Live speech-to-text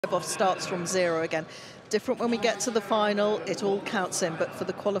Off starts from 0 again. Different when we get to the final, it all counts in, but for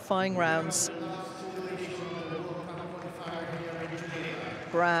the qualifying rounds,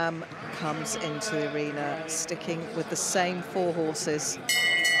 Bram comes into the arena sticking with the same 4 horses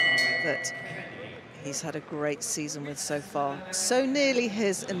that he's had a great season with so far. So nearly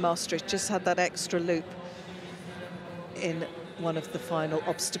his in Maastricht, just had that extra loop in one of the final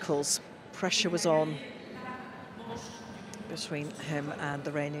obstacles. Pressure was on between him and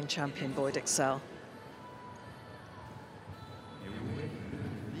the reigning champion, Boyd Excel.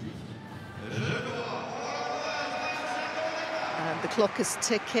 And the clock is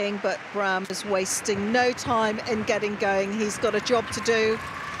ticking, but Bram is wasting no time in getting going. He's got a job to do.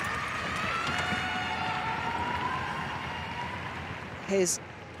 His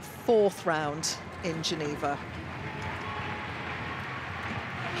 4th round in Geneva.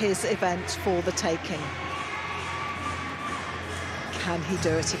 His event for the taking. Can he do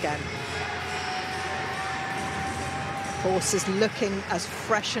it again? Horse is looking as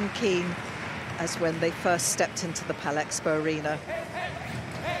fresh and keen as when they first stepped into the Palexpo Arena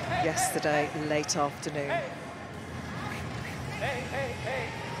yesterday, late afternoon.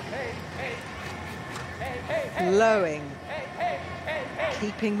 Blowing,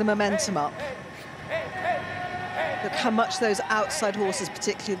 keeping the momentum up. Look how much those outside horses,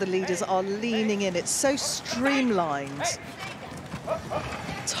 particularly the leaders, are leaning in. It's so streamlined.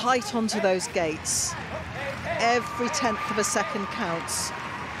 Tight onto those gates. Every 10th of a second counts.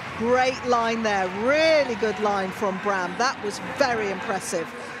 Great line there, really good line from Bram. That was very impressive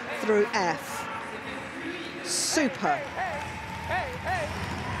through F. Super.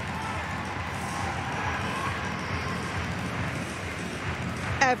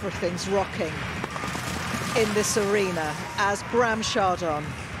 Everything's rocking in this arena as Bram Chardon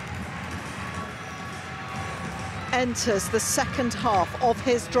enters the second half of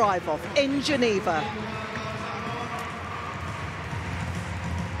his drive-off in Geneva.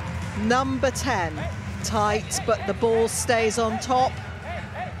 Number 10, tight, but the ball stays on top.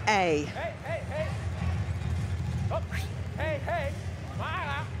 A.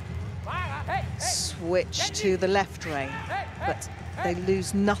 Switch to the left rein, but they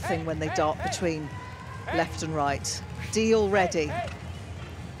lose nothing when they dart between left and right. D already.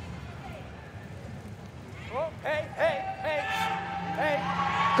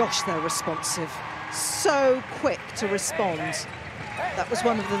 Gosh, they're responsive. So quick to respond. That was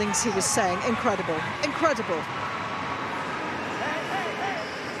one of the things he was saying. Incredible, incredible.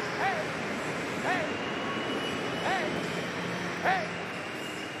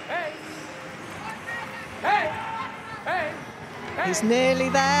 He's nearly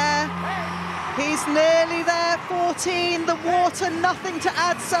there. He's nearly there. 14, the water, nothing to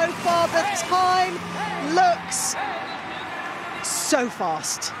add so far. The time looks so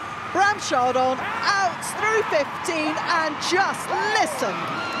fast. Bram Chardon out through 15 and just listen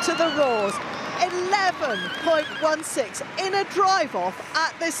to the roars. 11.16 in a drive-off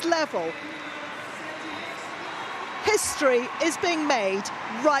at this level. History is being made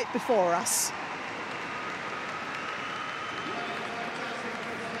right before us.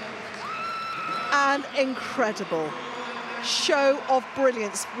 An incredible show of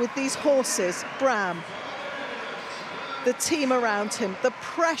brilliance with these horses, Bram, the team around him, the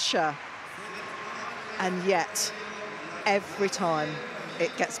pressure, and yet every time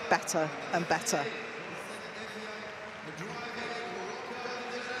it gets better and better.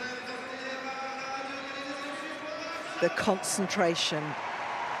 The concentration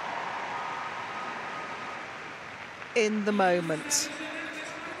in the moment,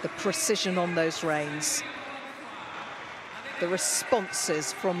 the precision on those reins, the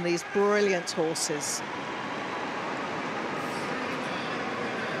responses from these brilliant horses.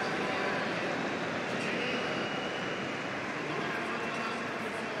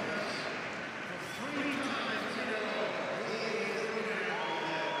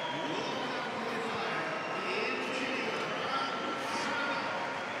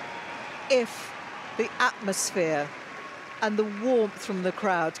 If the atmosphere and the warmth from the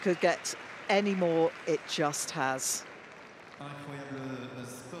crowd could get any more, it just has.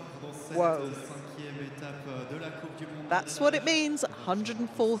 Whoa. That's what it means,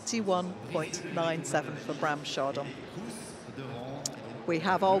 141.97 for Bram Chardon. We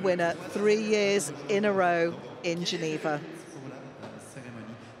have our winner 3 years in a row in Geneva.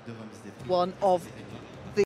 One of